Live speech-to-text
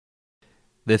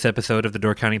This episode of the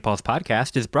Door County Pulse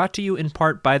podcast is brought to you in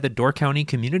part by the Door County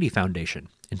Community Foundation,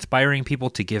 inspiring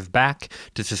people to give back,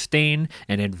 to sustain,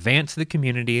 and advance the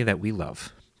community that we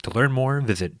love. To learn more,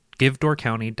 visit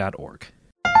givedoorcounty.org.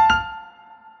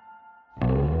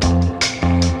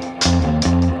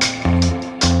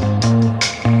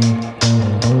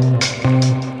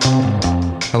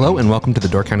 Hello and welcome to the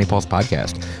Door County Pulse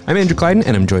podcast. I'm Andrew Kleidon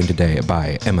and I'm joined today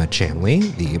by Emma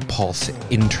Chamley, the Pulse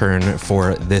intern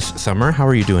for this summer. How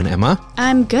are you doing, Emma?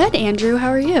 I'm good, Andrew. How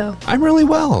are you? I'm really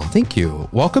well, thank you.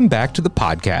 Welcome back to the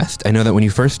podcast. I know that when you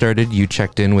first started, you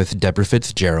checked in with Deborah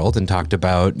Fitzgerald and talked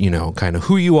about, kind of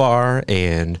who you are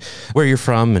and where you're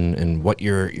from and what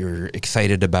you're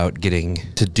excited about getting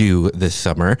to do this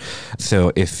summer.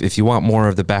 So if you want more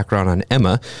of the background on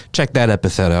Emma, check that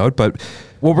episode out. But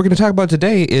what we're going to talk about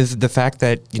today is the fact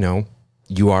that,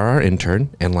 you are our intern,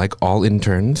 and like all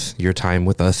interns, your time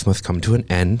with us must come to an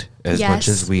end, as much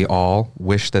as we all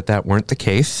wish that weren't the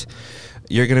case.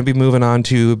 You're going to be moving on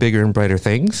to bigger and brighter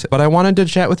things, but I wanted to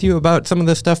chat with you about some of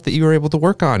the stuff that you were able to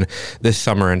work on this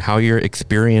summer and how your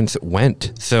experience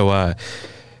went. So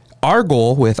our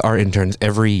goal with our interns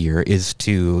every year is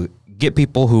to get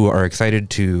people who are excited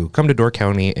to come to Door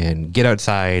County and get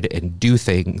outside and do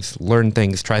things, learn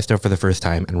things, try stuff for the first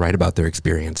time, and write about their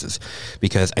experiences.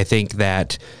 Because I think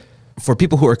that for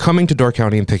people who are coming to Door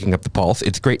County and picking up the Pulse,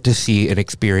 it's great to see an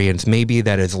experience maybe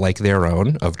that is like their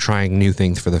own, of trying new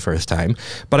things for the first time.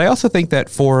 But I also think that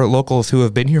for locals who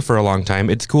have been here for a long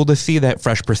time, it's cool to see that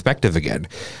fresh perspective again.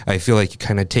 I feel like you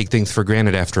kind of take things for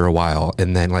granted after a while.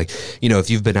 And then if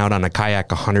you've been out on a kayak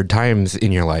 100 times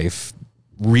in your life,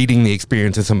 reading the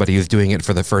experience of somebody who's doing it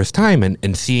for the first time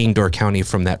and seeing Door County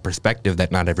from that perspective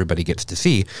that not everybody gets to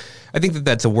see, I think that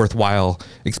that's a worthwhile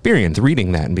experience,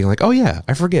 reading that and being like, oh yeah,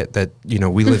 I forget that,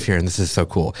 we live here and this is so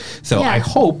cool. So I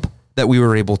hope that we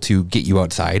were able to get you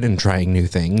outside and trying new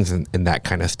things and that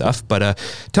kind of stuff. But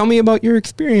tell me about your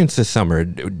experience this summer.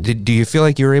 Do you feel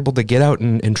like you were able to get out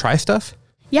and try stuff?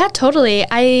 Yeah, totally.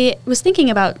 I was thinking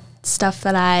about stuff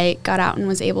that I got out and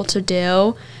was able to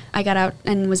do. I got out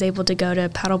and was able to go to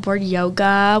paddleboard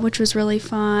yoga, which was really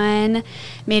fun.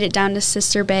 Made it down to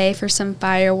Sister Bay for some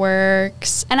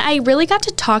fireworks. And I really got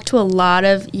to talk to a lot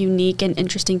of unique and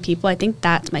interesting people. I think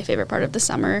that's my favorite part of the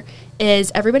summer,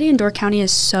 is everybody in Door County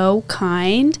is so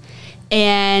kind.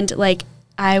 And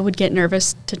I would get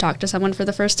nervous to talk to someone for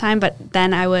the first time, but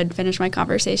then I would finish my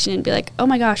conversation and be like, oh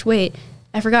my gosh, wait,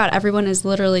 I forgot. Everyone is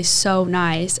literally so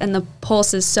nice, and the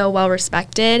Pulse is so well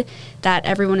respected that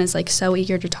everyone is so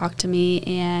eager to talk to me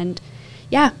and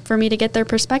for me to get their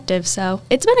perspective. So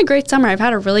it's been a great summer. I've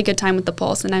had a really good time with the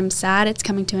Pulse, and I'm sad it's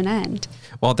coming to an end.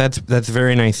 Well, that's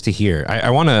very nice to hear. I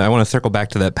want to circle back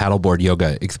to that paddleboard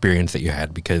yoga experience that you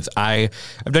had, because I've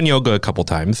done yoga a couple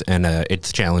times, and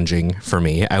it's challenging for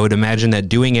me. I would imagine that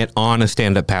doing it on a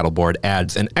stand-up paddleboard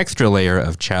adds an extra layer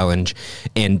of challenge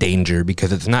and danger,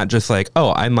 because it's not just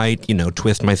I might,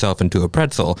 twist myself into a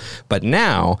pretzel, but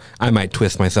now I might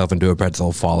twist myself into a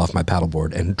pretzel, fall off my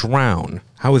paddleboard, and drown.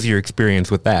 How was your experience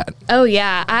with that? Oh,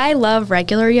 yeah. I love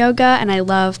regular yoga and I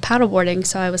love paddleboarding.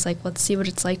 So I was like, let's see what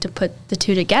it's like to put the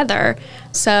two together.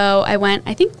 So I went,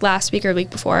 I think last week or the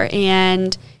week before,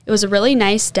 and it was a really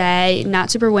nice day, not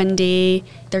super windy.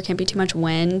 There can't be too much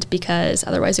wind because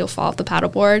otherwise you'll fall off the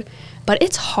paddleboard. But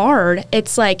it's hard.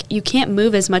 It's you can't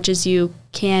move as much as you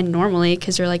can normally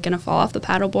because you're going to fall off the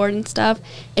paddleboard and stuff.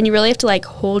 And you really have to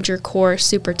hold your core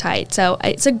super tight. So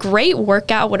it's a great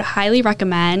workout. Would highly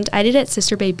recommend. I did it at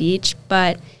Sister Bay Beach,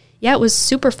 but yeah, it was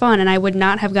super fun. And I would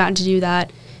not have gotten to do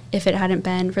that if it hadn't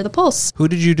been for the Pulse. Who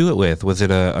did you do it with? Was it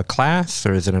a class,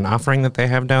 or is it an offering that they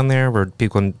have down there where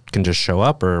people can just show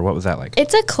up, or what was that like?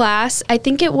 It's a class. I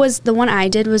think it was, the one I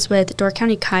did was with Door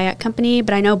County Kayak Company,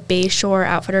 but I know Bayshore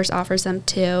Outfitters offers them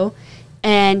too.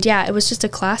 And yeah, it was just a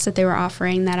class that they were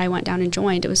offering that I went down and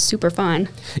joined. It was super fun.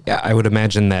 Yeah, I would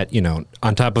imagine that,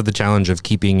 on top of the challenge of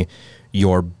keeping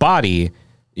your body,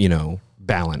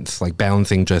 balance,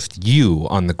 balancing just you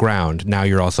on the ground. Now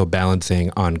you're also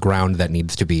balancing on ground that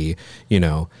needs to be,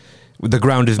 the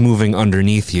ground is moving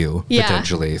underneath you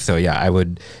potentially. So yeah, I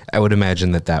would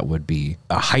imagine that would be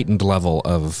a heightened level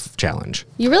of challenge.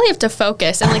 You really have to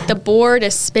focus, and the board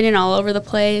is spinning all over the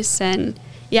place, and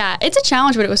yeah, it's a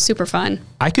challenge, but it was super fun.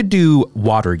 I could do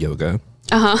water yoga.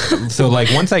 So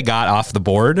once I got off the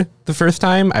board the first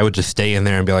time, I would just stay in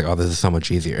there and be like, oh, this is so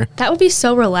much easier. That would be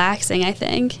so relaxing, I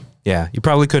think. Yeah, you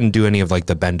probably couldn't do any of like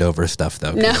the bend over stuff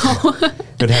though. No.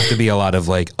 It'd have to be a lot of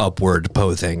like upward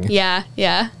posing.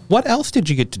 Yeah. What else did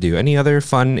you get to do? Any other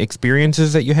fun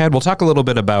experiences that you had? We'll talk a little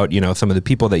bit about, some of the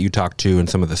people that you talked to and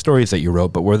some of the stories that you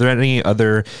wrote, but were there any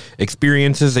other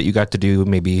experiences that you got to do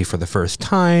maybe for the first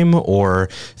time or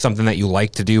something that you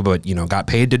liked to do but, got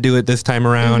paid to do it this time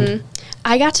around? Mm-hmm.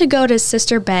 I got to go to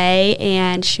Sister Bay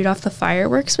and shoot off the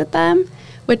fireworks with them,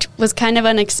 which was kind of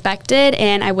unexpected,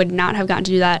 and I would not have gotten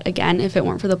to do that again if it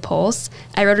weren't for the Pulse.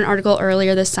 I wrote an article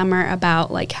earlier this summer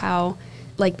about like how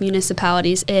like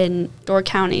municipalities in Door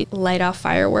County light off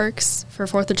fireworks for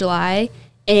 4th of July,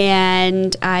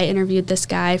 and I interviewed this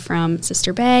guy from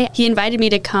Sister Bay. He invited me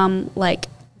to come like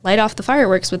light off the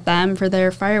fireworks with them for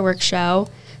their fireworks show.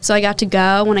 So I got to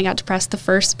go when I got to press the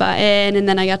first button, and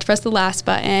then I got to press the last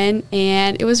button,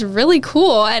 and it was really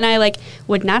cool. And I like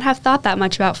would not have thought that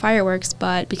much about fireworks,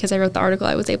 but because I wrote the article,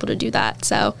 I was able to do that.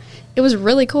 So it was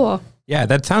really cool. Yeah,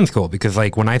 that sounds cool because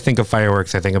like when I think of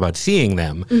fireworks, I think about seeing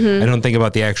them. I don't think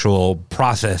about the actual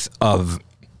process of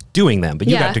doing them, but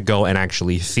you got to go and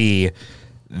actually see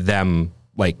them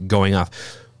like going off.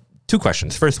 2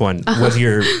 questions. First one, was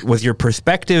your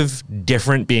perspective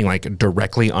different being like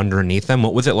directly underneath them?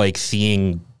 What was it like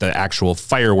seeing the actual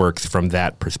fireworks from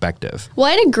that perspective? Well,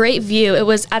 I had a great view. It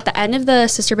was at the end of the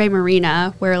Sister Bay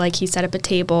Marina where like he set up a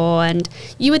table, and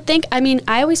you would think,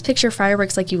 I always picture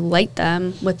fireworks like you light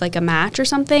them with like a match or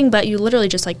something, but you literally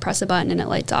just like press a button and it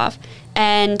lights off.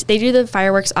 And they do the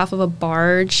fireworks off of a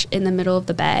barge in the middle of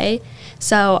the bay.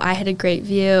 So I had a great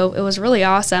view. It was really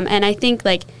awesome. And I think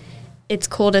like it's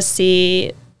cool to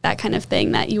see that kind of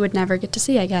thing that you would never get to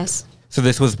see, I guess. So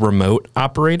this was remote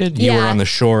operated? You were on the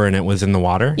shore and it was in the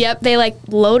water? Yep. They like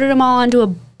loaded them all onto a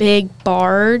big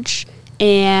barge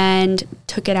and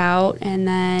took it out. And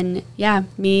then,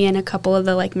 me and a couple of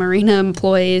the like marina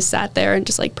employees sat there and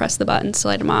just like pressed the buttons to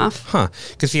light them off. Huh.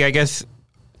 Because see, I guess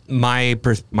my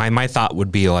thought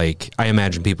would be like, I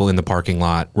imagine people in the parking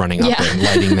lot running up and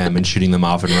lighting them and shooting them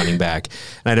off and running back.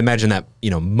 And I'd imagine that,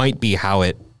 might be how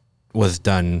it was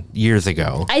done years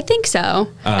ago. I think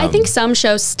so. I think some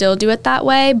shows still do it that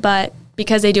way, but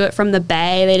because they do it from the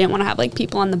bay, they didn't want to have like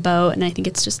people on the boat, and I think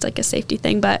it's just like a safety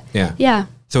thing. But yeah.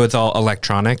 So it's all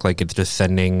electronic, like it's just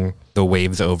sending the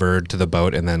waves over to the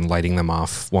boat and then lighting them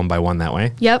off one by one that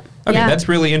way? Yep. Okay, that's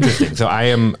really interesting. So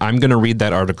I'm going to read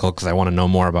that article because I want to know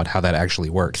more about how that actually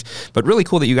works. But really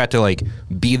cool that you got to like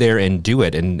be there and do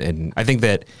it. And I think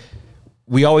that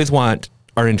we always want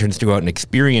our interns to go out and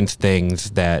experience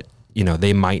things that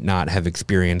they might not have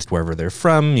experienced wherever they're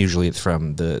from. Usually it's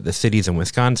from the cities in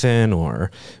Wisconsin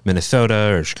or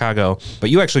Minnesota or Chicago. But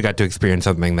you actually got to experience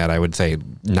something that I would say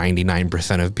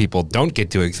 99% of people don't get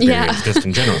to experience just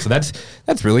in general. So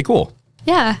that's really cool.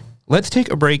 Yeah. Let's take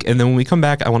a break, and then when we come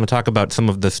back, I want to talk about some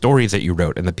of the stories that you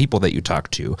wrote and the people that you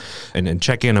talked to and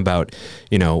check in about,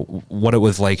 what it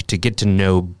was like to get to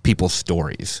know people's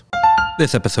stories.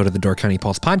 This episode of the Door County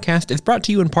Pulse podcast is brought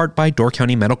to you in part by Door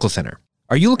County Medical Center.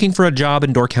 Are you looking for a job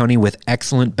in Door County with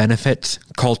excellent benefits,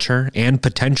 culture, and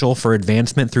potential for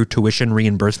advancement through tuition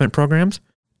reimbursement programs?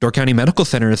 Door County Medical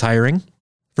Center is hiring.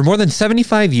 For more than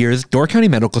 75 years, Door County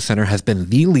Medical Center has been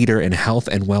the leader in health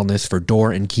and wellness for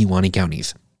Door and Kewaunee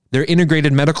counties. Their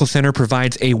integrated medical center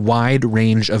provides a wide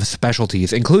range of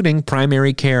specialties, including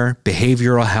primary care,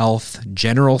 behavioral health,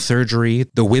 general surgery,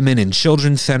 the Women and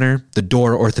Children's Center, the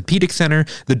Door Orthopedic Center,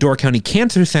 the Door County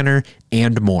Cancer Center,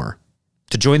 and more.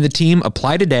 To join the team,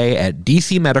 apply today at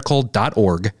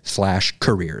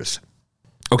dcmedical.org/careers.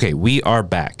 Okay, we are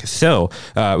back. So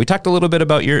we talked a little bit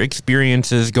about your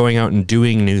experiences going out and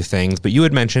doing new things, but you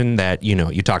had mentioned that,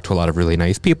 you talked to a lot of really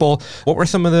nice people. What were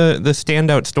some of the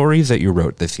standout stories that you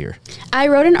wrote this year? I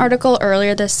wrote an article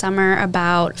earlier this summer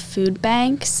about food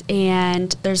banks,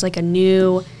 and there's like a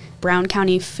new Brown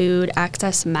County food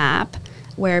access map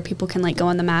where people can like go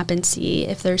on the map and see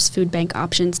if there's food bank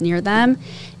options near them.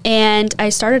 And I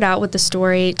started out with the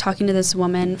story talking to this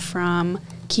woman from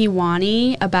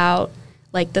Kewaunee about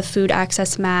like the food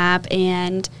access map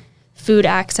and food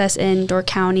access in Door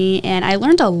County. And I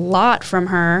learned a lot from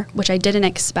her, which I didn't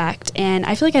expect. And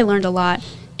I feel like I learned a lot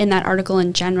in that article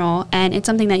in general. And it's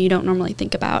something that you don't normally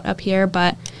think about up here.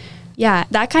 But yeah,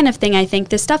 that kind of thing, I think,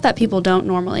 the stuff that people don't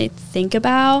normally think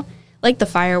about, like the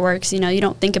fireworks, you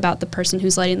don't think about the person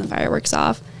who's lighting the fireworks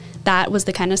off. That was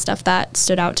the kind of stuff that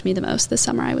stood out to me the most this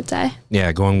summer, I would say.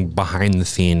 Yeah, going behind the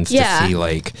scenes to see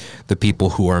like the people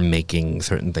who are making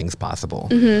certain things possible.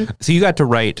 Mm-hmm. So you got to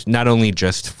write not only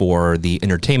just for the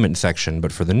entertainment section,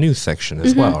 but for the news section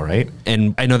as well, right?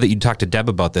 And I know that you talked to Deb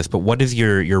about this, but what is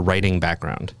your writing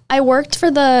background? I worked for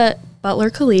the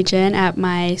Butler Collegiate at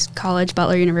my college,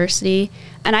 Butler University,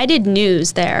 and I did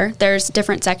news there. There's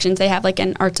different sections. They have like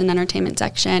an arts and entertainment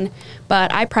section,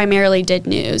 but I primarily did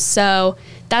news. So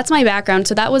that's my background.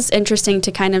 So that was interesting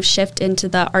to kind of shift into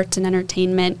the arts and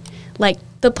entertainment. Like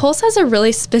the Pulse has a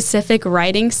really specific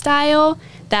writing style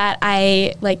that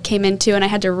I like came into, and I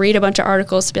had to read a bunch of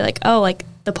articles to be like, oh, like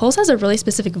the Pulse has a really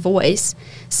specific voice.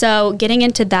 So getting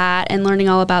into that and learning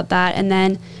all about that. And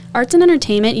then arts and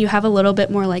entertainment, you have a little bit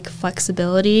more like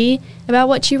flexibility about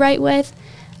what you write with,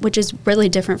 which is really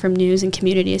different from news and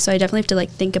community. So I definitely have to like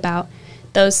think about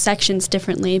those sections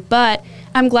differently. But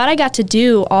I'm glad I got to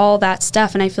do all that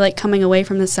stuff. And I feel like coming away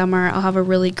from the summer, I'll have a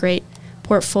really great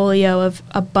portfolio of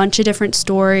a bunch of different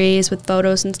stories with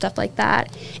photos and stuff like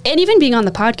that. And even being on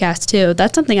the podcast too,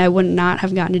 that's something I would not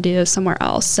have gotten to do somewhere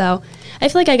else. So I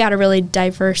feel like I got a really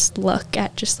diverse look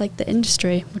at just like the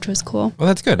industry, which was cool. Well,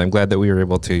 that's good. I'm glad that we were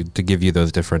able to give you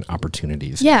those different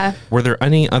opportunities. Yeah. Were there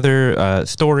any other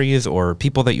stories or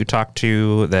people that you talked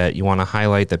to that you want to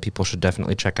highlight that people should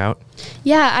definitely check out?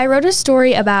 Yeah, I wrote a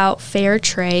story about fair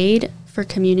trade for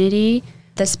community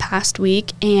this past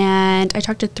week, and I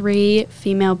talked to 3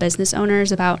 female business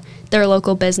owners about their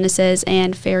local businesses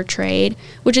and fair trade,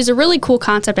 which is a really cool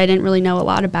concept I didn't really know a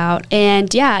lot about.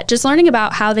 And yeah, just learning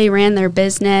about how they ran their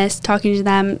business, talking to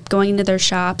them, going into their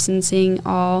shops and seeing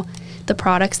all the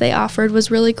products they offered was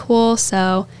really cool.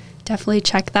 So definitely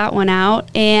check that one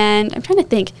out. And I'm trying to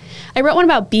think, I wrote one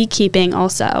about beekeeping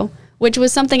also, which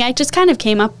was something I just kind of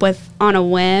came up with on a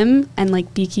whim, and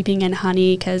like beekeeping and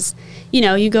honey, because, you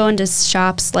know, you go into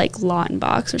shops like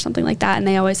Lautenbach's or something like that, and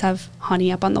they always have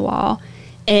honey up on the wall.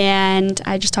 And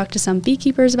I just talked to some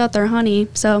beekeepers about their honey,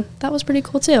 so that was pretty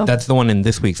cool too. That's the one in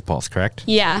this week's Pulse, correct?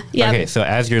 Yeah. Okay, so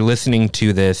as you're listening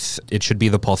to this, it should be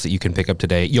the Pulse that you can pick up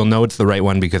today. You'll know it's the right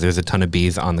one because there's a ton of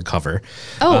bees on the cover.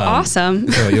 Oh, awesome.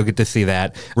 So you'll get to see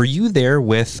that. Were you there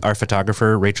with our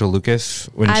photographer, Rachel Lucas?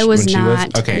 I was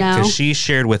not. Okay, because she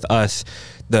shared with us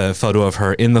the photo of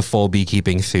her in the full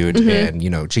beekeeping suit, and, you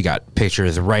know, she got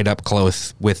pictures right up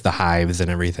close with the hives and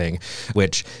everything,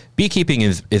 which beekeeping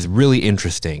is really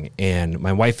interesting, and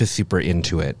my wife is super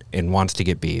into it and wants to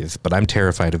get bees, but I'm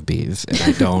terrified of bees, and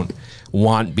I don't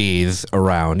want bees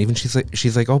around. Even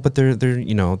she's like, oh, but they're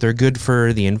you know, they're good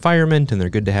for the environment and they're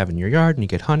good to have in your yard and you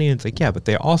get honey. And it's like, yeah, but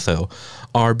they also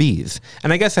are bees.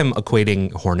 And I guess I'm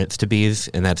equating hornets to bees,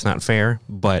 and that's not fair,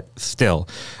 but still.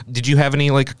 Did you have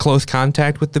any like close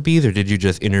contact with the bees, or did you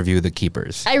just interview the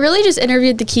keepers? I really just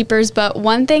interviewed the keepers, but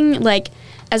one thing, like,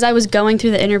 as I was going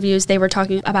through the interviews, they were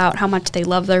talking about how much they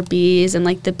love their bees and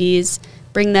like the bees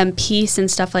bring them peace and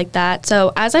stuff like that.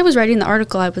 So as I was writing the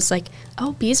article, I was like,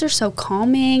 oh, bees are so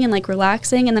calming and like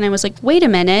relaxing. And then I was like, wait a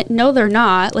minute, no, they're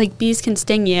not. Like, bees can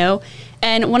sting you.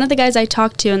 And one of the guys I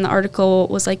talked to in the article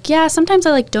was like, yeah, sometimes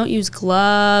I like don't use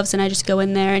gloves and I just go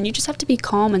in there and you just have to be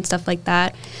calm and stuff like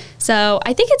that. So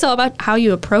I think it's all about how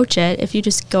you approach it. If you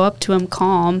just go up to them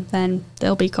calm, then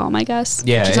they'll be calm, I guess.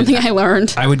 Yeah. Which is something I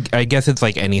learned. I guess it's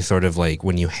like any sort of like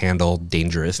when you handle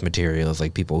dangerous materials,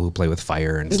 like people who play with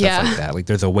fire and stuff like that. Like,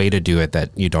 there's a way to do it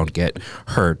that you don't get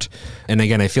hurt. And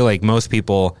again, I feel like most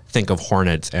people think of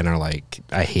hornets and are like,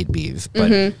 I hate bees.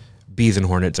 But bees and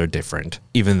hornets are different,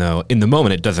 even though in the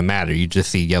moment it doesn't matter. You just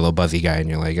see yellow buzzy guy and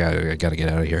you're like, oh, I gotta get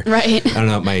out of here. Right. I don't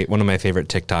know. One of my favorite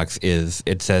TikToks is,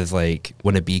 it says like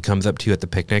when a bee comes up to you at the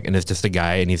picnic and it's just a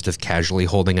guy and he's just casually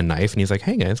holding a knife and he's like,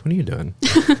 hey guys, what are you doing?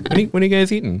 When are you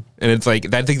guys eating? And it's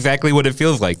like, that's exactly what it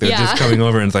feels like. They're just coming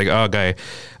over and it's like, oh guy,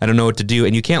 I don't know what to do.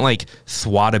 And you can't like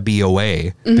swat a bee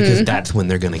away because that's when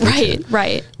they're gonna get you.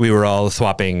 Right. We were all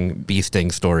swapping bee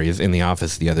sting stories in the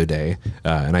office the other day,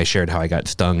 and I shared how I got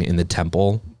stung in the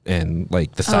temple and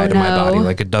like the side of my body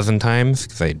like a dozen times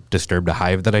because I disturbed a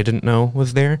hive that I didn't know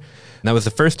was there. And that was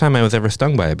the first time I was ever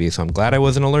stung by a bee, so I'm glad I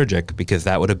wasn't allergic, because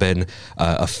that would have been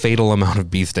a fatal amount of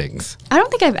bee stings. I don't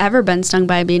think I've ever been stung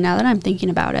by a bee now that I'm thinking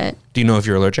about it. Do you know if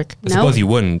you're allergic? No. I suppose you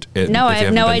wouldn't. No, I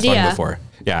have no idea. Before.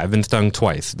 Yeah, I've been stung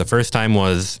twice. The first time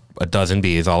was a dozen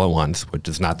bees all at once, which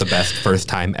is not the best first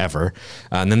time ever.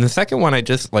 And then the second one, I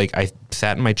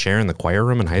sat in my chair in the choir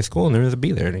room in high school and there was a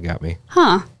bee there and it got me.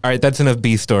 Huh. All right, that's enough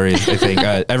bee stories, I think.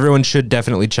 Everyone should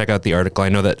definitely check out the article. I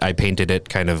know that I painted it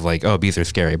kind of like, oh, bees are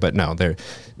scary, but no,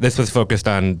 this was focused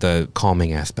on the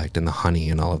calming aspect and the honey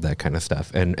and all of that kind of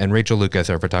stuff. And Rachel Lucas,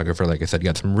 our photographer, like I said,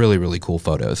 got some really, really cool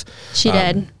photos. She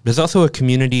did. There's also a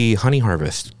community honey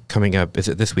harvest coming up. Is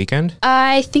it this weekend?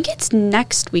 I think it's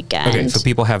next weekend. Okay, so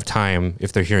people have time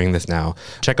if they're hearing this now.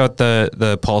 Check out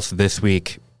the Pulse this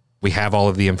week. We have all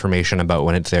of the information about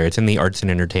when it's there. It's in the arts and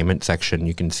entertainment section.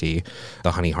 You can see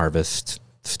the honey harvest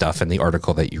stuff in the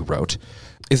article that you wrote.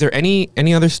 Is there any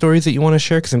other stories that you want to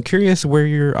share? Because I'm curious where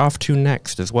you're off to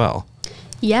next as well.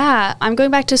 Yeah, I'm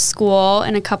going back to school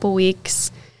in a couple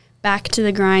weeks, back to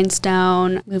the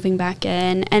grindstone, moving back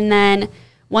in. And then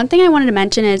one thing I wanted to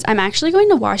mention is I'm actually going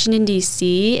to Washington,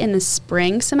 D.C. in the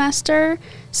spring semester.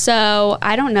 So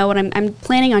I don't know what I'm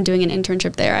planning on doing an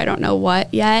internship there. I don't know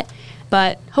what yet,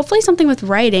 but hopefully something with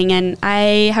writing. And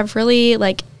I have really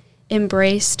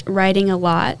embraced writing a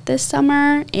lot this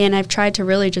summer, and I've tried to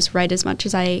really just write as much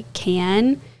as I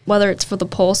can, whether it's for the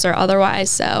Pulse or otherwise.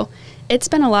 So it's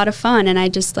been a lot of fun, and I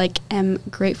just am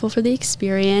grateful for the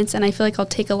experience, and I feel like I'll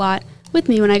take a lot with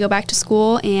me when I go back to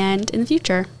school and in the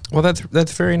future. Well,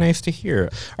 that's very nice to hear.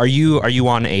 Are you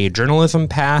on a journalism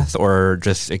path or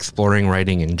just exploring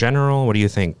writing in general? What do you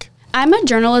think? I'm a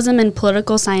journalism and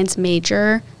political science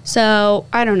major, so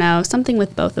I don't know, something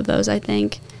with both of those, I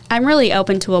think. I'm really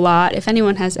open to a lot. If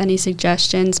anyone has any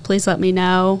suggestions, please let me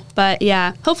know. But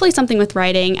yeah, hopefully something with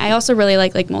writing. I also really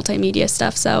like multimedia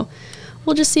stuff, so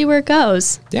we'll just see where it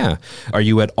goes. Yeah. Are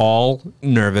you at all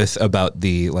nervous about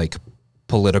the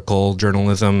political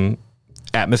journalism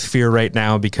atmosphere right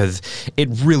now? Because it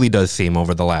really does seem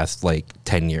over the last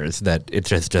 10 years that it's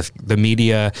just the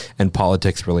media and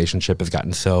politics relationship has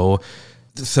gotten so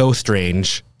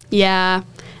strange. Yeah.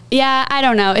 Yeah, I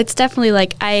don't know. It's definitely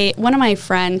one of my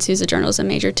friends who's a journalism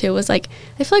major too was I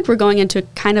feel like we're going into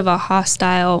kind of a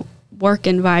hostile work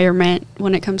environment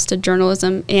when it comes to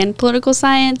journalism and political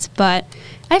science, but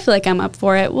I feel like I'm up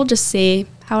for it. We'll just see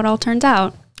how it all turns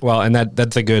out. Well, and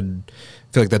that's a good,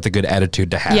 I feel like that's a good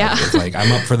attitude to have. Yeah. It's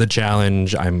I'm up for the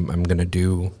challenge. I'm going to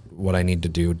do what I need to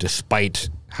do despite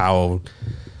how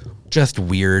just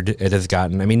weird it has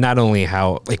gotten. I mean, not only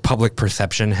how public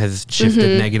perception has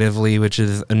shifted negatively, which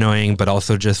is annoying, but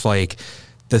also just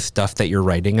the stuff that you're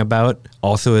writing about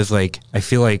also is I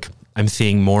feel like I'm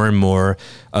seeing more and more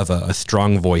of a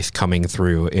strong voice coming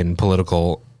through in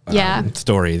political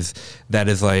stories that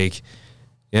is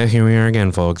yeah, here we are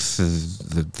again, folks. This is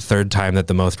the third time that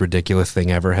the most ridiculous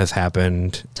thing ever has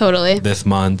happened. Totally. This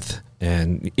month.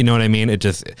 And you know what I mean? It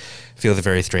just feels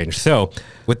very strange. So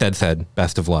with that said,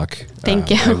 best of luck. Thank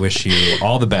you. I wish you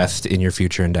all the best in your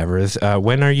future endeavors.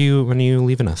 When are you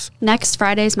leaving us? Next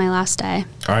Friday is my last day.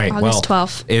 All right. August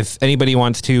 12th. If anybody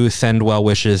wants to send well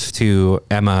wishes to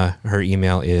Emma, her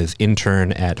email is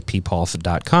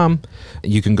intern@ppulse.com.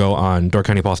 You can go on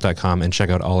doorcountypulse.com and check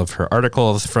out all of her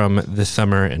articles from this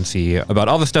summer and see about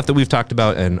all the stuff that we've talked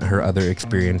about and her other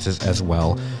experiences as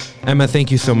well. Emma,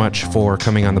 thank you so much for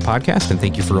coming on the podcast, and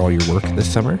thank you for all your work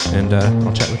this summer. And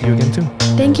I'll chat with you again soon.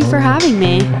 Thank you for having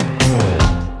me.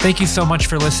 Thank you so much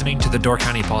for listening to the Door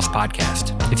County Pulse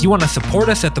podcast. If you want to support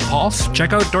us at the Pulse,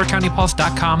 check out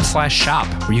doorcountypulse.com/shop,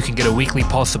 where you can get a weekly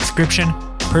Pulse subscription,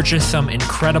 purchase some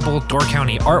incredible Door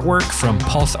County artwork from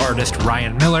Pulse artist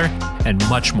Ryan Miller, and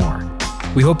much more.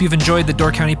 We hope you've enjoyed the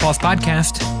Door County Pulse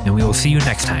podcast, and we will see you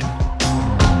next time.